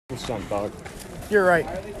100%, dog. You're right.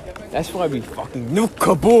 That's why we fucking nuke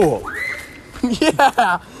Kabul.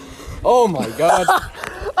 Yeah. Oh my god.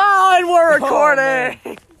 Oh, and we're recording.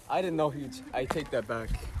 Oh, I didn't know I take that back.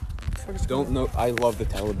 Don't know. I love the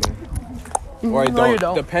Taliban. Or I don't. No, you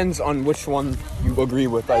don't. Depends on which one you agree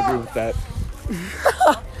with. I agree with that.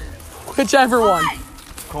 Whichever one.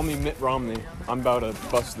 Call me Mitt Romney. I'm about to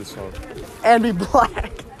bust this out. And be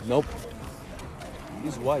black. Nope.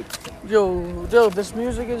 He's white. Yo, this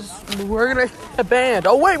music is... We're gonna get a band.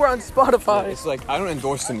 Oh, wait, we're on Spotify. Yeah, it's like, I don't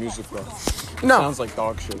endorse the music, though. No. Sounds like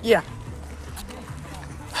dog shit. Yeah.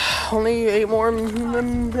 Only 8 more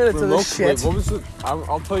minutes of this shit. Wait, what was it?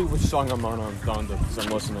 I'll tell you which song I'm on Donda, because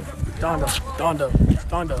I'm listening. Donda.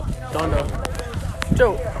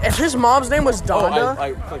 Joe, if his mom's name was Donda,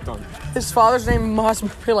 I clicked on it. his father's name must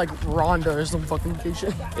be like Rhonda or some fucking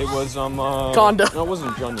shit. It was, Conda. No, it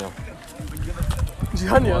wasn't Junya.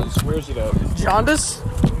 Junya? Where's it at? Jaundice?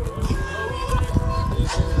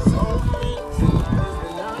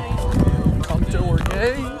 Come to work,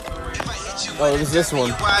 hey? Oh, it was this one.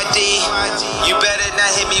 You better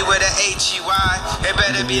not hit me with a H-E-Y. It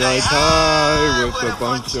better be like hi with a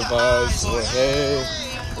bunch of eyes. Or hey,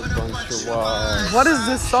 a bunch of eyes. What is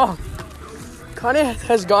this song? Kanye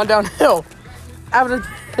has gone downhill. After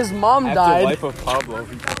his mom died. Life of Pablo.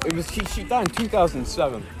 It was she died in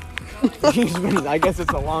 2007. He's been, I guess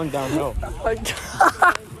it's a long downhill.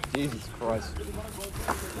 Jesus Christ.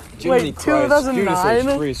 Wait, 2009?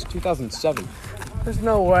 Judas Priest, 2007. There's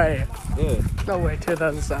no way. Yeah. No way,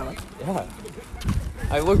 2007. Yeah.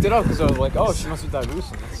 I looked it up because I was like, oh, she must have died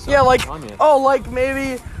recently. So Yeah, like, Kanye. like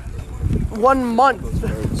maybe 1 month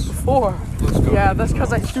before. Let's go. Yeah, that's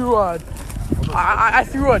because I threw a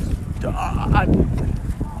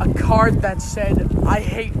card that said I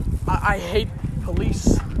hate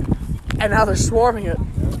police, and now they're swarming it.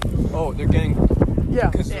 Oh, they're getting. Yeah,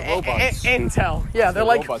 Because they're robots. Intel. Yeah, they're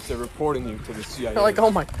like robots. They're reporting you to the CIA. they're like,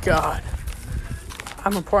 oh my god,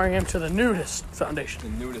 I'm reporting him to the Nudist Foundation. The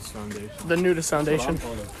Nudist Foundation. The Nudist Foundation. That's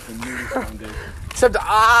what I'm calling it, the Nudist Foundation. Except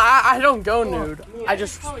I don't go nude. I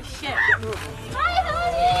just. Holy shit.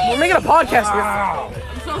 We're making a podcast here. I'm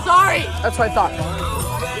so sorry. That's what I thought.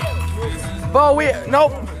 But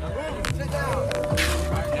nope.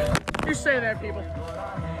 You stay there, people.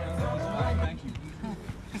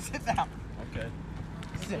 Sit down. Okay.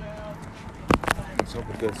 Sit. What's up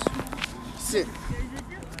with this? Sit.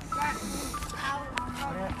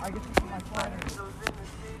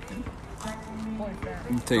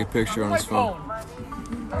 Let me take a picture on his phone.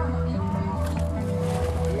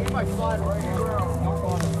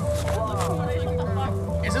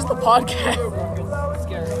 Is this the podcast?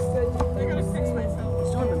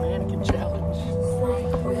 He's doing the mannequin challenge.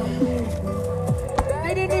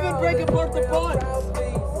 They didn't even break apart the pod.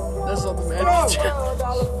 That's not the mannequin challenge.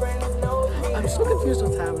 I'm so confused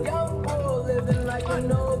what's happening.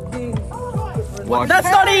 Watch That's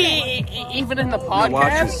not even in the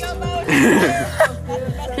podcast.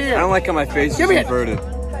 I don't like how my face is Give me it. inverted.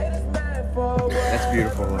 That's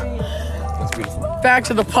beautiful. That's beautiful. Back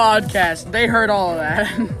to the podcast. They heard all of that.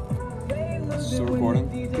 Still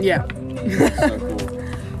recording? Yeah. So cool.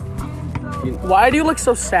 Why do you look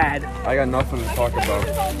so sad? I got nothing to talk about.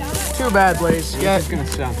 Too bad, Blaze. Yeah, it's gonna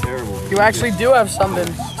sound terrible. You actually do have something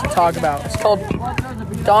to talk about. It's called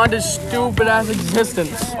Donda's stupid ass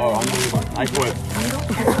existence. Oh, I'm leaving. I quit.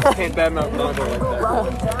 Can't badmouth Donda like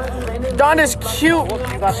that. Donda's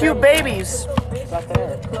cute babies.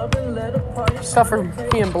 Stuff for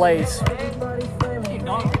me and Blaze.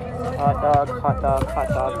 Hot dog.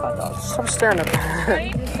 Stop staring at me.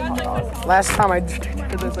 Last time I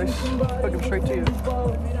did this, I took him straight to you.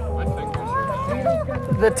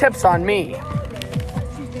 The tip's on me.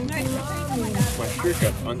 My shirt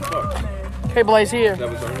got untucked. Hey, Blaze, here. That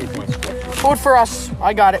was underneath my sweatshirt. Food for us.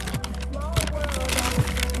 I got it.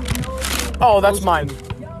 Oh, that's mine.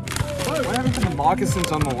 What happened to the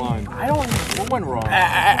moccasins on the line? I don't know. What went wrong?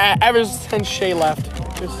 Ever since Shay left.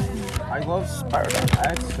 Just, I love Spider-Man.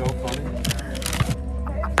 That's so funny.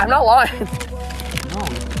 I'm not lying. No,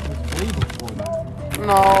 it was way before that.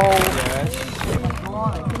 No. Yes.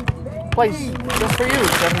 Place just for you.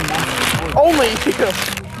 7 months before. Only you.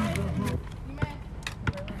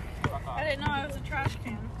 I didn't know I was a trash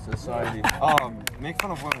can. Society. Make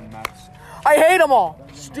fun of women, Max. I hate them all.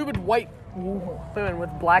 Stupid white women with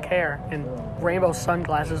black hair and rainbow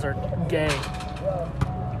sunglasses are gay.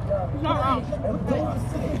 Not wrong.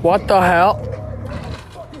 What the hell?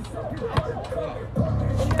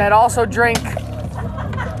 That also drink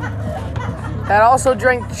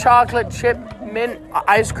chocolate chip mint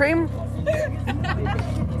ice cream?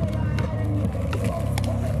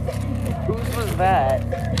 Whose was that?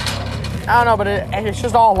 I don't know, but it's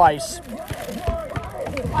just all ice.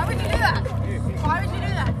 Why would you do that? Why would you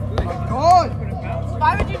do that? God!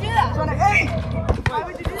 Why would you do that? Hey! Why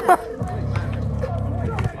would you do that?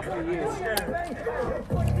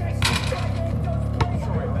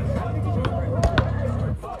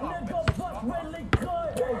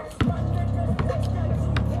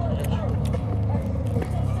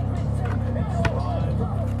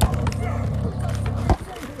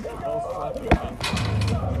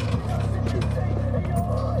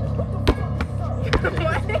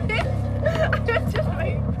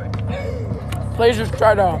 Please just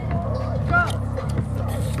try to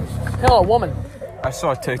kill a woman. I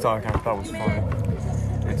saw a TikTok and I thought it was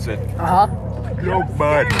funny. It said, Uh-huh.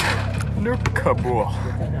 bud, no Kabul.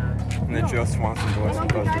 And then Joe Swanson voice, I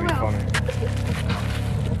thought it was really funny.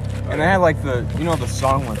 And they had like the, you know, the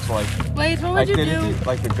song where it's like, Blaze, what like would you they do? did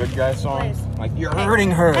like the good guy song, Blaze. like you're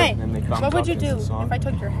hurting her. Hey, and they come what would up you into do the song. if I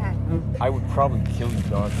took your hat? I would probably kill you,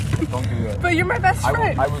 dog. Don't do that. But you're my best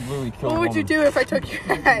friend. I would literally kill What a would you woman. do if I took your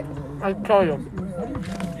hat? I'll tell you.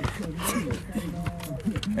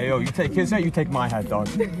 Hey, yo, you take his hat, you take my hat, dog.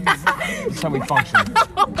 That's how we function.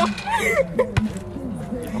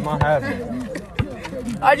 I'm not having it.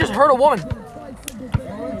 I just hurt a woman.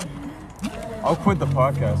 I'll quit the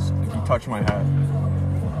podcast if you touch my hat.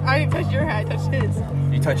 I didn't touch your hat, I touched his.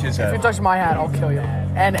 You touch his If you hat. touch my hat, I'll kill you.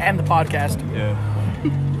 And end the podcast. Yeah.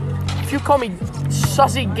 If you call me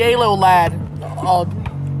sussy gay little lad, I'll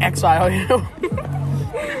exile you.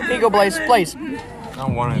 Here you go, Blaze. Blaze. I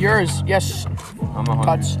don't want it. Yours. Yes. I'm a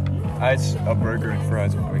Cuts. hungry. I had a burger and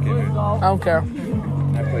fries before I came here. I don't care.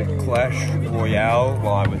 I played Clash Royale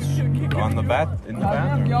while I was in the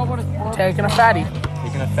bathroom. Taking a fatty.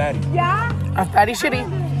 Taking a fatty. A fatty shitty.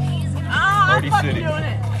 Party City.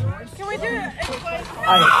 Can we do it?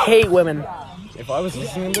 I hate women. If I was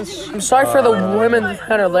listening to this, I'm sorry for the women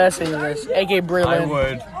that are listening to this. A.K. I Brilliant.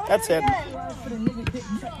 would. That's it.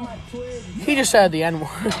 He just said the N-word.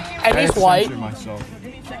 And he's I'd white. censor myself.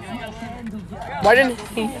 Why didn't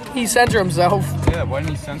he censor himself? Yeah, why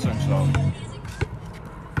didn't he censor himself?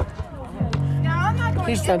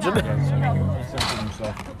 He's censored. He censored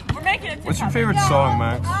himself. We're making it. What's your favorite song,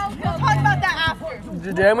 Max? We'll talk about that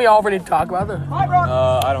after. Didn't we already talk about this?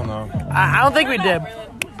 I don't know. I don't think we did.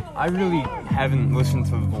 I really haven't listened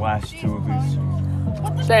to the last two of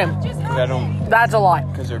these. Sam, Because I don't, that's a lie.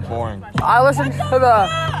 because they're boring. I listened to the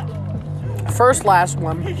last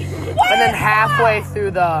one, and then halfway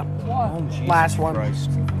through the Oh, Jesus Last one. Christ.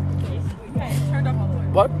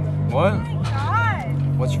 what? What?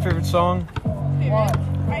 What's your favorite song?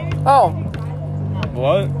 Oh,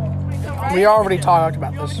 What? we already talked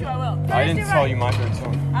about this. I didn't tell you my favorite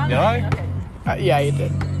song. Did I? Yeah, you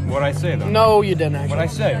did. What'd I say, though? No, you didn't What'd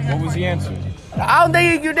actually. I say? What was the answer? I don't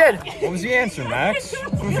think you did. What was the answer, Max?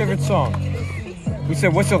 What's your favorite song? We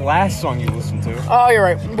said, what's the last song you listened to? Oh, you're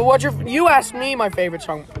right. But you asked me my favorite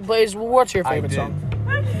song. Blaze, what's your favorite did. song?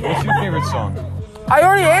 What's your favorite song? I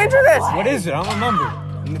already answered this. What is it? I don't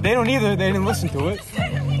remember. They don't either. They didn't listen to it.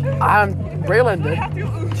 Braylon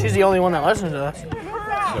did. She's the only one that listens to this.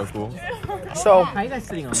 So cool. So,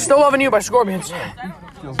 Still Loving You by Scorpions.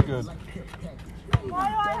 Feels good.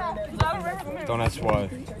 Don't ask why.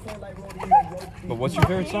 But what's your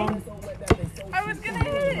favorite song? I was gonna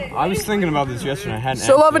hit it. I was thinking about this yesterday. I hadn't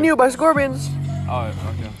Still answered. Loving You by Scorpions. Oh,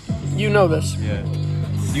 okay. You know this. Yeah.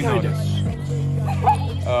 You know I do. this.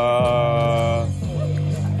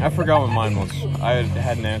 I forgot what mine was. I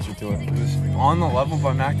had an answer to it. It was On the Level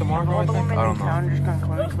by Mac DeMarco, I think. I don't know. just gone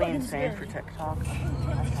clinically insane for TikTok.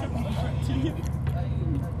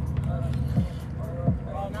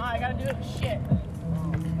 No, I gotta do it with shit.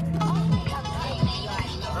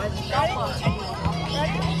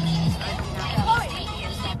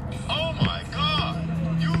 Oh my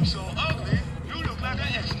god, you so ugly, you look like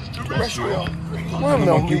an extraterrestrial. What a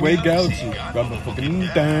Milky milk. Way Galaxy. Got the fucking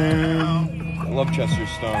damn. I love Chester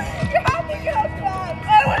Stone.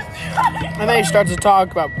 And then he starts to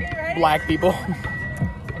talk about black people.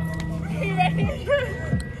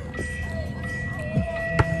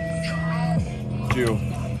 Jew.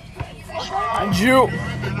 Jew.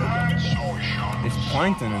 It's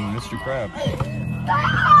Plankton and Mr. Krabs.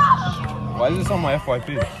 Why is this on my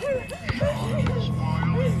FYP?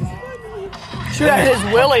 Shoot at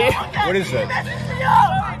his willy. What is that?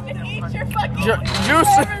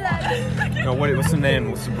 Juice. No, what's the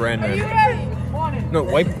name? What's the brand name? No,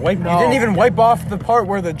 wipe. No. You didn't even wipe off the part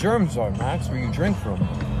where the germs are, Max, where you drink from.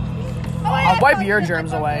 I'll wipe your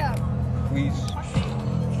germs away. Please.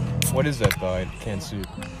 What is that, though? I can't see it.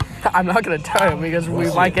 I'm not gonna tell you because we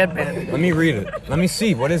might get banned. Let me read it. Let me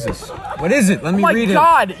see. What is this? What is it? Let me Oh my read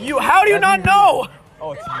God! How do you not know?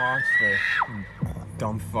 Oh, it's Monster. You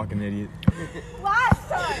dumb fucking idiot. Last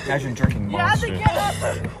time. Imagine drinking You had to Monster. get up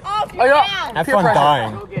off your I got- ass. Have Peer fun pressure.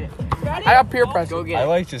 dying. Ready? I got peer pressure. I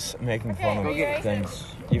like just making fun of things,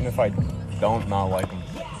 even if I don't not like them.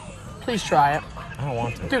 Please try it. I don't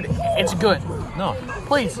want to. Dude, it's good. No,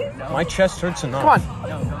 Please. my chest hurts enough. Come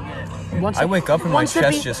on. One I wake up and my one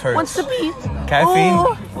chest sippy, just hurts. One sippy. Caffeine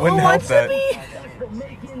Oh, wouldn't one help that. sippy.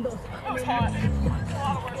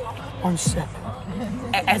 One sip.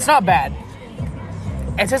 It's not bad.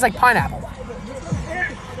 It tastes like pineapple.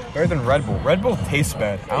 Better than Red Bull. Red Bull tastes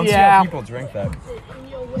bad. I don't see Yeah. how people drink that.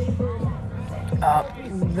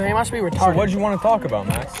 They must be So retarded. what did you want to talk about,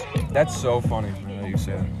 Max? That's so funny. I know you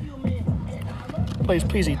say that.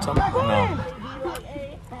 Please eat some. No.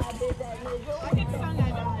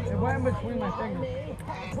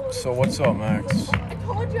 So what's up, Max? I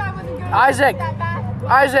told you I wasn't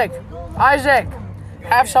good. Isaac,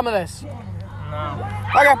 have some of this. No.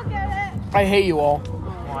 Okay. I hate you all.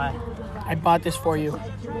 Why? I bought this for you.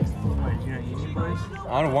 What, you don't eat any boys?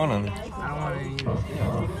 I don't want any. I don't want any either.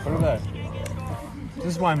 What are that? This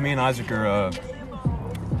is why me and Isaac are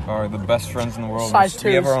the best friends in the world. Size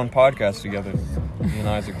We have twos. our own podcast together. Me and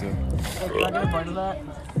Isaac do. Can I get a part of that?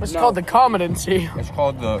 It's called the competency. It's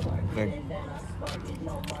called the.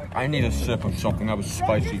 I need a sip of something that was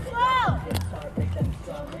spicy.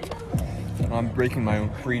 I'm breaking my own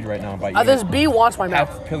creed right now by eating This bee wants my mouth.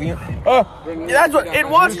 half pillion. Oh, That's what it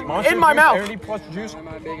wants Monster in my juice, mouth. Energy plus juice.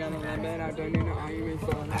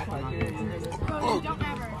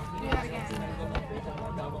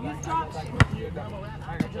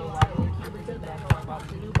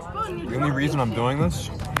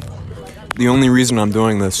 The only reason I'm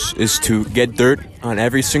doing this is to get dirt on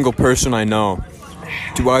every single person I know,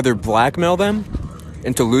 to either blackmail them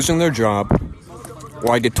into losing their job,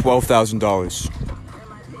 or I get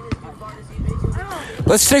 $12,000.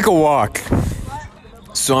 Let's take a walk.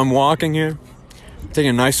 So I'm walking here, taking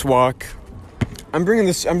a nice walk. I'm bringing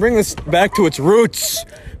this back to its roots,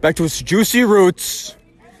 back to its juicy roots.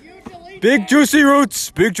 Big juicy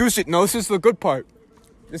roots, big juicy. No, this is the good part.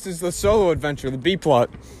 This is the solo adventure, the B plot.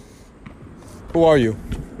 Who are you?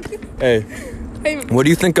 Hey. What do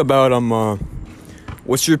you think about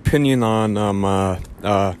what's your opinion on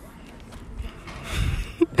I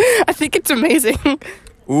think it's amazing.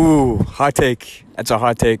 Ooh, hot take. That's a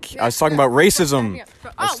hot take. I was talking about racism.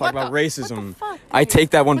 I was talking about racism. I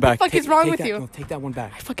take that one back. What the fuck is wrong with you? No, take that one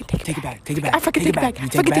back. I fucking take it back. I fucking take it back. You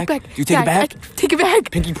take it back? You take it back? Take it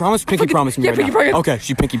back. Pinky promise? Pinky promise me yeah, right pinky now. promise. Okay,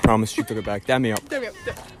 she pinky promised. She took it back. Damn me up.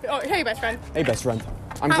 Oh, hey, best friend. Hey, best friend.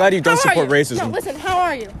 I'm glad you don't How are support you? racism. No, listen, how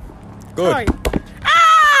are you? Good. How are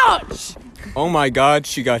you? Ouch! Oh my God,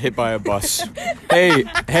 she got hit by a bus.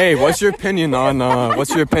 Hey, what's your opinion on,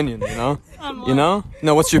 what's your opinion, you know? You know?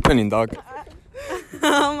 No, what's your opinion, dog?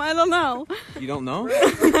 I don't know. You don't know?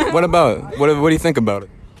 What about it? What do you think about it?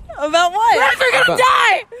 About what? We're gonna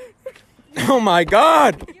die! Oh my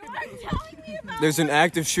God! You are telling me about There's an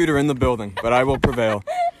active shooter in the building, but I will prevail.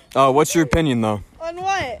 What's your opinion, though? On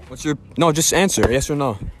what? No, just answer, yes or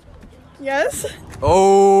no. Yes?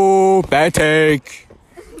 Oh, bad take.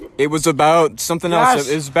 It was about something else. Yes.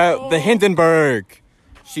 It was about the Hindenburg.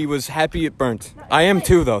 She was happy it burnt. I am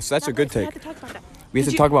too, though, so that's a good We take. have to talk about that. We have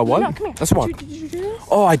to talk about what? No, come here. Let's walk. Did you do this?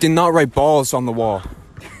 Oh, I did not write balls on the wall.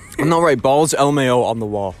 I did not write balls LMAO on the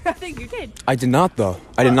wall. I think you did. I did not, though.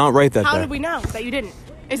 I did not write that How there. did we know that you didn't?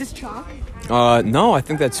 Is this chalk? No, I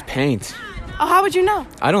think that's paint. Oh, how would you know?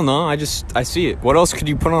 I don't know. I see it. What else could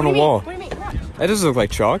you put on a wall? What do you mean? What? That doesn't look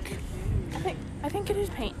like chalk. I think it is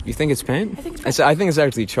paint. You think it's paint? I think it's I think it's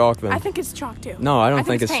actually chalk, then. I think it's chalk too. No, I don't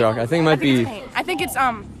think it's paint. chalk. I think it might be... It's paint. I think it's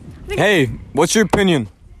Hey, what's your opinion?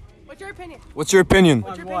 What's your opinion? What's your opinion?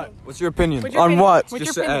 What's your opinion? What's your opinion? What's your On opinion? what? What's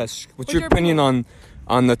Just your to opinion? ask. What's your opinion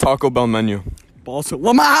on the Taco Bell menu? Balls to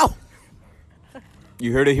Lamau.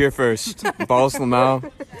 You heard it here first. Balls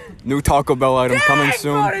Lamau. New Taco Bell item coming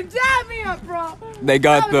soon. Dab me up, bro. They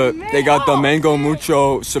got That was the me. Mango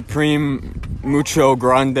Mucho Supreme Mucho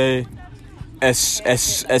Grande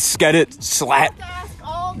Eskedit Slat Ask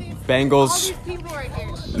all these Bangles people right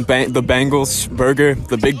here. the Bangles burger,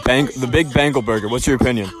 the big Bangle burger. What's your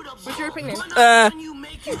opinion? What's your opinion?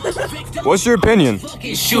 What's your opinion?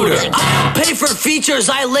 Shooter. I pay for features,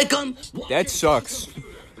 I lick them. That sucks.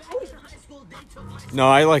 No,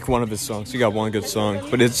 I like one of his songs. He got one good song,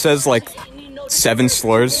 but it says like 7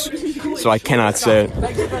 slurs, so I cannot say it.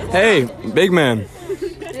 Hey, big man.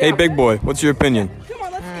 Hey, big boy. What's your opinion? Come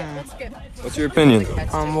on, let's skip. What's your opinion?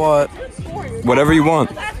 On what? Whatever you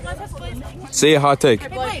want. Say a hot take.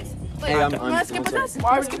 Please. Hey, Let's skip with us.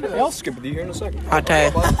 I'll skip with you here in a second. Hot day.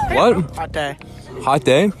 What? Hot day. Hot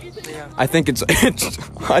day? I think it's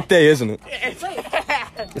hot day, isn't it?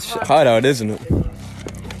 It's hot out, isn't it?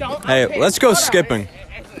 Hey, let's go skipping.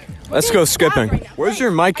 Let's go skipping. Where's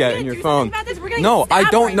your mic at in your phone? No, I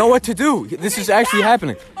don't know what to do. This is actually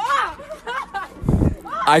happening.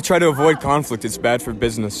 I try to avoid conflict. It's bad for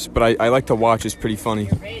business, but I like to watch. It's pretty funny.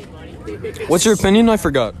 What's your opinion? I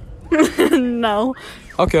forgot. No.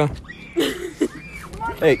 Okay.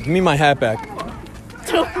 Hey, give me my hat back.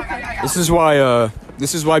 This is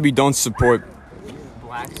why we don't support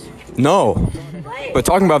blacks. No. But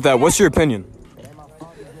talking about that, what's your opinion?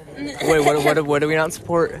 Wait, what do we not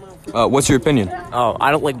support? What's your opinion? Oh,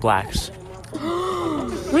 I don't like blacks.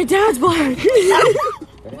 My dad's black. You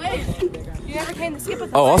never came to skip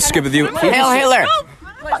with Oh, I'll skip with you. Hail Hitler!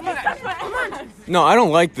 No, I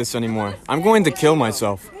don't like this anymore. I'm going to kill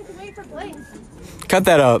myself. Cut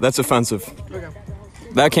that out. That's offensive.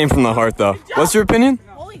 That came from the heart, though. What's your opinion?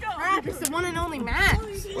 Holy crap, it's the one and only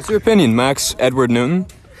Max. What's your opinion, Max Edward Newton?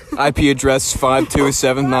 IP address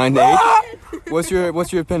 52798.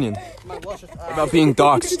 What's your opinion about being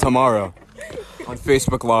doxxed tomorrow on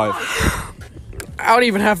Facebook Live? I don't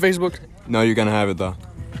even have Facebook. No, you're gonna have it though.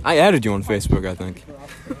 I added you on Facebook, I think.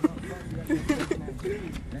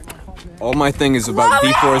 All my thing is about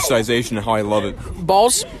deforestation and how I love it.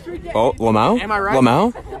 Balls? Oh, Lamau? Am I right?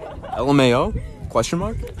 Lamau? LMAO? Question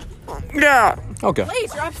mark? Yeah. Okay.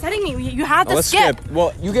 Please, you're upsetting me. You have to Let's skip.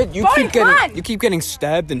 Well, you keep getting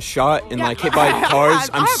stabbed and shot and like hit by cars.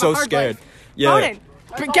 I'm so scared. Yeah.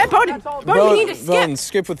 Bowden. Get Bowden. Bowden, you need to skip. Bowden,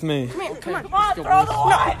 skip with me. Come on. Throw the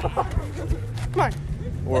line. Come on.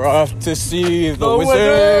 We're off to see the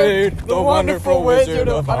wizard, the wonderful wizard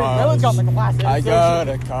of Oz. I got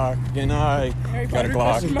a cock and I got a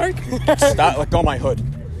Glock. Stop! Let go of my hood.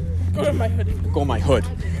 Go to my hoodie. Go my hood.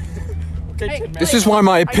 Hey, This is why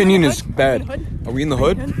my opinion is bad. Are we in the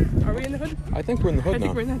hood? Are we in the hood? I think we're in the hood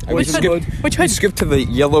now. we're in the- I Which hood? Which hood? Skip to the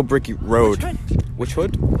yellow bricky road. Which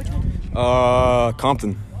hood?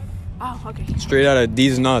 Compton. Oh, okay. Straight out of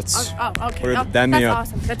these nuts. Oh, okay. Or Oh, damn me that's up.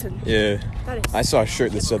 awesome. That's it. Yeah. That is. I saw a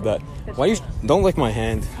shirt that said that. Why you don't lick my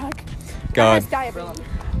hand? God. That's diabetes.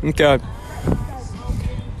 Okay.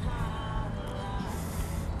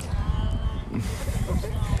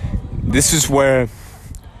 This is where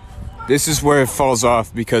it falls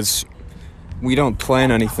off because we don't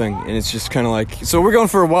plan anything and it's just kind of like, so we're going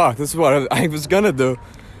for a walk. This is what I was gonna do.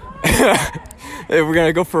 Hey, we're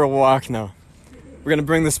gonna go for a walk now. We're gonna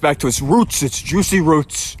bring this back to its roots. Its juicy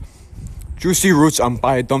roots. Juicy roots. I'm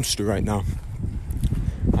by a dumpster right now.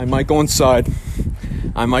 I might go inside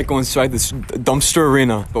this dumpster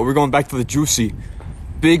arena, but we're going back to the juicy,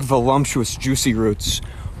 big, voluptuous, juicy roots.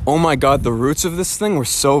 Oh my God, the roots of this thing were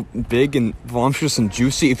so big and voluptuous and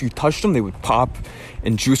juicy. If you touched them, they would pop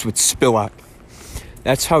and juice would spill out.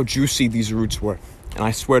 That's how juicy these roots were. And I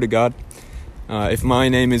swear to God, if my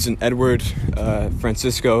name isn't Edward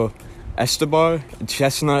Francisco Estebar,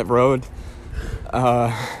 Chestnut Road,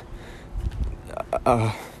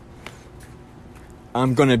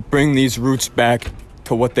 I'm gonna bring these roots back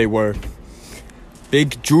to what they were.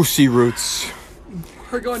 Big, juicy roots.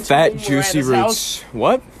 We're going Fat, to juicy Miranda's roots.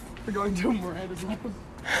 What? We're going to Miranda's house.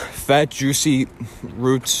 Fat, juicy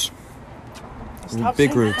roots. Stop Big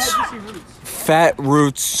saying roots. fat, juicy roots. Fat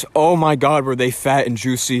roots. Oh my God, were they fat and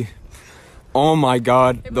juicy? Oh my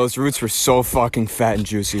God, those roots were so fucking fat and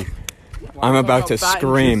juicy. I'm about to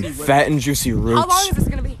scream. Fat and juicy roots. How long is this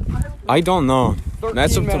going to be? I don't know.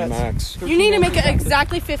 That's up to 13 Max. You need to make it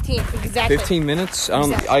exactly 15. Exactly. 15 minutes?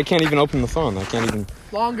 I can't even open the phone. I can't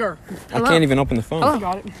even open the phone.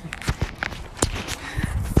 Got it.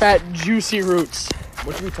 Fat, juicy roots.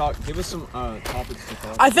 What should we talk? Give us some topics to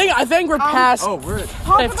talk. I think we're past we're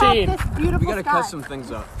 15. we gotta cut some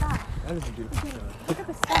things up. That is a beautiful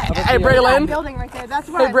shot. Hey, Braylon. Building right there. That's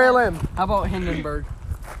where Hey, Braylon. How about Hindenburg?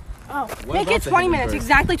 Make it 20 minutes.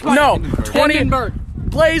 Exactly 20. No, Hindenburg. 20. Hindenburg.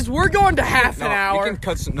 Blaze, we're going to half an We hour. can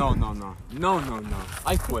cut some. No.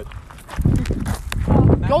 I quit.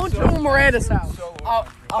 Going to Miranda's house.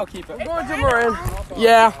 I'll keep it. Going to Miranda.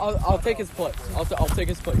 Yeah. I'll take his place. I'll take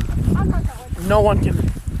his place. No one can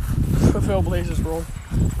fulfill Blaze's role.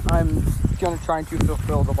 I'm gonna try to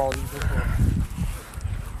fulfill the ball.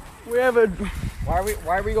 We have a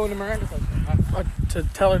Why are we going to Miranda's house? to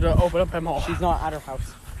tell her to open up him all. She's not at her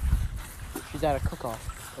house. She's at a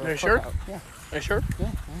cook-off. Or Are a you sure? cookout. Yeah. Are you sure?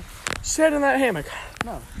 Yeah. Sit in that hammock.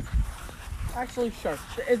 No. Actually, sure.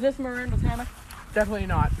 Is this Miranda's hammock? Definitely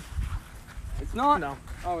not. It's not. No.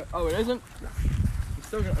 Oh, it isn't. I'm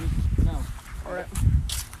still gonna. No. All right.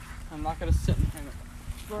 I'm not gonna sit in the hammock.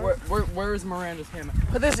 Where is Miranda's hammock?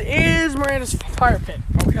 But this is Miranda's fire pit.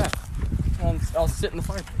 Okay. I'll sit in the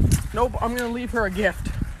fire. Nope, I'm gonna leave her a gift.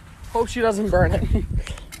 Hope she doesn't burn it.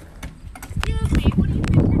 Excuse me, what do you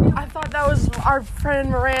think you're doing? I thought that was our friend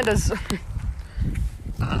Miranda's.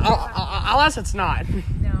 Unless it's not.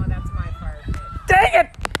 No, that's my fire pit. Dang it!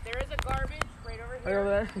 There is a garbage right over Right here. over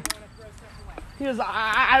there. You want to throw stuff away. Because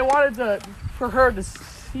I wanted for her to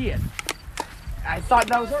see it. I thought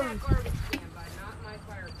that was That her. garbage can, but not my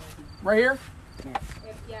fire pit. Right here? If it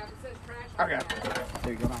says trash. Okay.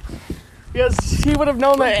 There you go. Max. Because she would have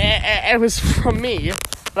known that it was from me,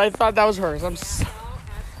 but I thought that was hers. No, that's fine,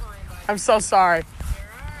 but I'm so sorry. you're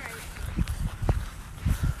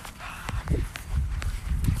alright.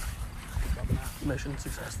 Mission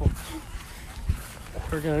successful.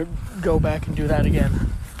 We're gonna go back and do that again.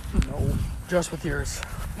 No. Just with yours.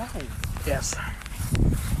 No. Yes.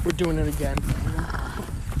 We're doing it again.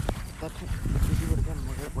 If we do it again,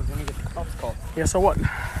 we're gonna get the cops called. Yeah, so what?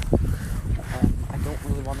 I don't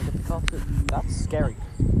really want to get the cops. That's scary.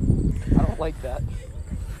 I don't like that.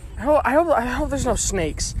 I hope there's no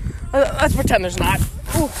snakes. Let's pretend there's not.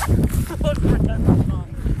 Ooh. Let's pretend there's not.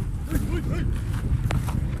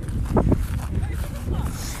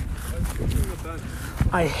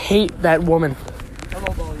 I hate that woman.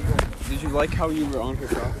 Did you like how you were on her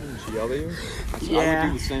property and she yelled at you? I Yeah.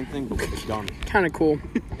 would do the same thing, but with a gun. Kind of cool.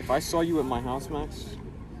 If I saw you at my house, Max,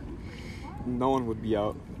 no one would be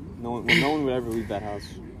out. No one would ever leave that house.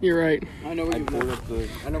 You're right. I know where I'd you board live. up the.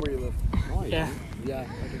 I know where you live. No, I Yeah. don't. Yeah,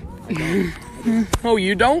 I do. Oh,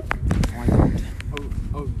 you don't? I don't.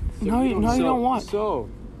 Oh. No, you don't want. So,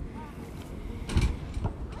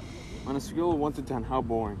 on a scale of 1 to 10, how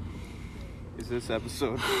boring is this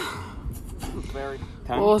episode? Very.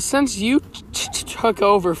 10? Well, since you took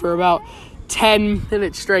over for about 10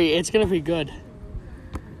 minutes straight, it's gonna be good.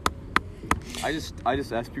 I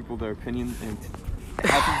just ask people their opinion, and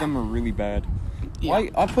half of them are really bad. Yeah.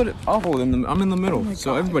 Why? I'll hold in the. I'm in the middle,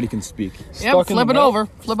 so everybody can speak. Yep, flip it over.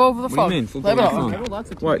 Flip over the What phone. do you mean? Flip Flip over it the over. phone. well,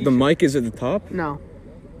 that's a What? The mic is at the top. No.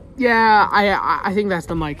 Yeah, I think that's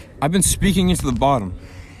the mic. I've been speaking into the bottom.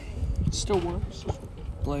 Still works.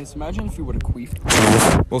 Blaze, imagine if you would have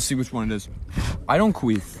queefed. We'll see which one it is. I don't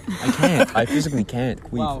queef. I can't. I physically can't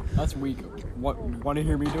queef. Wow, that's weak. What? Want to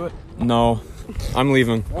hear me do it? No, I'm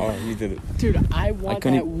leaving. Oh, you did it. Dude, I want I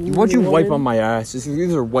couldn't. that What'd you wipe woman- on my ass?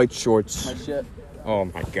 These are white shorts. My shit. Oh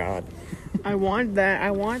my god. I want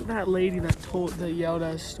that lady that yelled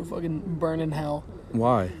at us to fucking burn in hell.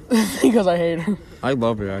 Why? Because I hate her. I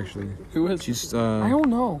love her actually. Who is? She's I don't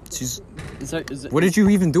know. She's. Is it? What did you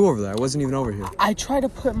even do over there? I wasn't even over here. I tried to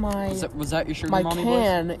put Was that your sugar my mommy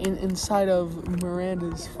can inside of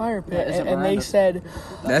Miranda's fire pit, Yeah, is it and they Miranda's? said,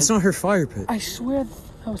 That's not her fire pit. I swear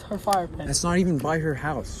that was her fire pit. That's not even by her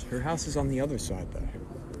house. Her house is on the other side there.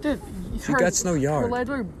 Dude, She got no yard. Her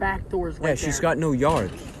library back door's right Yeah, she's there. got no yard.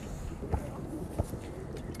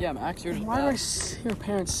 Yeah, Max, you're just Why do I bad. see your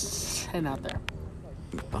parents sitting out there?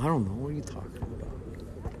 I don't know. What are you talking about?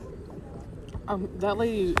 That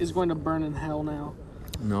lady is going to burn in hell now.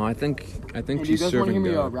 No, I think Hey, do you she's guys want to hear serving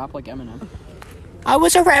me God. rap like Eminem? I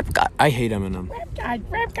was a rap guy. I hate Eminem.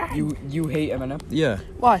 Rap guy. You hate Eminem? Yeah.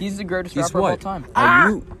 Why? He's the greatest He's rapper of all what? time. Are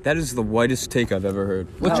you? That is the whitest take I've ever heard.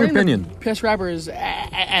 What's I your think the opinion? Piss rapper is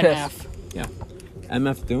NF. Yeah.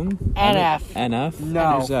 MF Doom? NF. NF?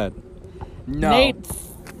 No. Who's that? No. Nate.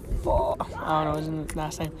 I don't know his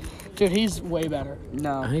last name. Dude, he's way better.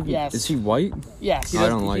 No. Yes. Is he white? Yes. I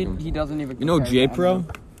don't like him. He doesn't even. You know compare J to Pro?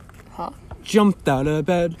 Eminem. Huh? Jumped out of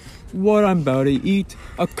bed. What I'm about to eat.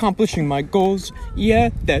 Accomplishing my goals. Yeah,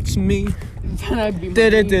 that's me. Then I'd be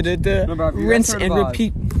Da-da-da-da-da. No, bro, have you guys Rinse heard and of,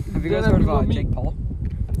 repeat. Have you guys Then heard I'd of be Jake Paul?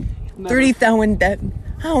 30,000 debt.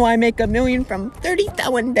 How I make $1 million from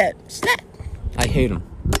 30,000 debt. Snap. I hate him.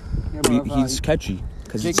 Yeah, bro, He's catchy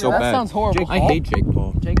because Jake- it's so that bad. sounds horrible. I hate Jake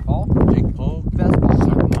Paul. Jake Paul? Jake Paul. Basketball.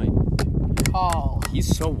 Suck my. Oh.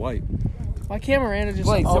 He's so white. Why can't Miranda just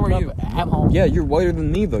Wait, so open are up you. at home? Yeah, you're whiter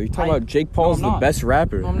than me though. You talk I- about Jake Paul No, is I'm the not. best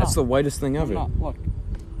rapper. No, I'm That's not. the whitest thing ever. No, look.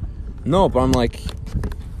 No, but I'm like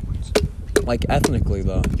ethnically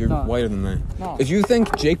though, you're No. whiter than me. No. If you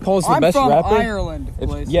think Jake Paul's the I'm best from rapper, Ireland,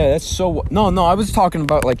 Blaze. yeah, that's so. No, I was talking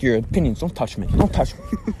about like your opinions. Don't touch me. Don't touch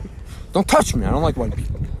me. Don't touch me. I don't like white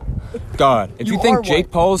people. God, if you, You think are Jake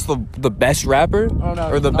white. Paul's the best rapper Oh, no,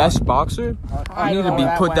 or the he's best not. boxer, I you need don't to be know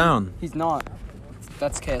that put one. down. He's not.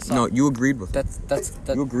 That's KSI. No, you agreed with him. That's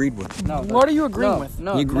You agreed with him. no. What are you agreeing no, with?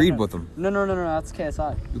 No, You agreed no. with him. No, that's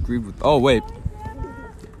KSI. You agreed with. Oh wait.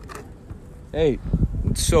 Hey,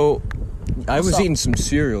 so I was up? eating some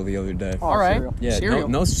cereal the other day. All right. cereal. Yeah, Cereal.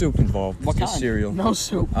 no soup involved. What just kind? cereal. No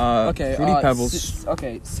soup. Okay. Fruity Pebbles.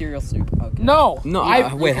 Okay, cereal soup. Okay. No. No,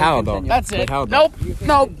 I. wait, how though? continue. That's Wait, it. how though? Nope.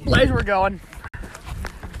 Nope. Blaze, we're going.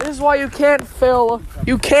 This is why you can't fill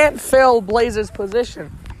Blaze's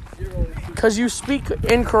position. Because you speak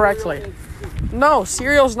incorrectly. No,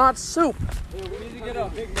 cereal's not soup.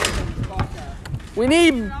 We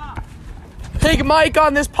need Big Mike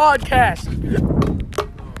on this podcast.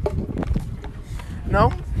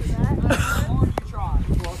 No?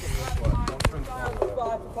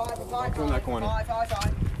 Go in that corner.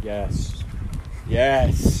 Yes.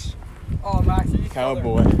 Yes. Oh, Max,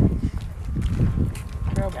 Cowboy.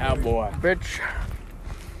 Cowboy. Bitch.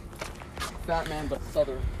 Fat man, but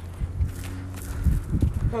southern.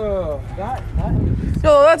 Yo,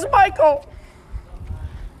 that's Michael.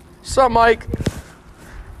 Sup, Mike?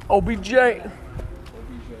 OBJ.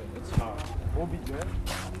 It's hot. OBJ?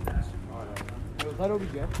 Was that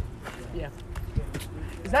OBJ? Yeah.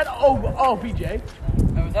 Is that OBJ?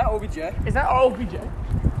 Was that OBJ? Is that OBJ?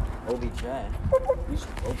 OBJ.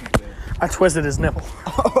 I twisted his nipple.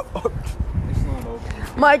 It's not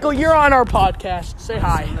open. Michael, you're on our podcast. Say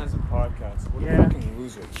hi. As a podcast. What a Yeah. fucking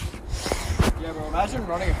loser. Yeah, bro, imagine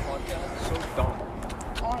running a podcast. It's so dumb.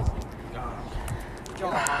 Honestly.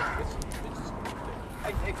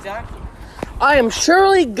 Exactly. I am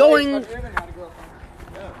surely going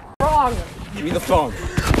wrong. Give me the phone.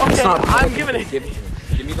 Okay, I'm giving it. Give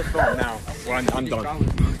me the phone now. Well, I'm done.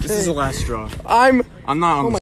 This is the last straw. I'm I'm not on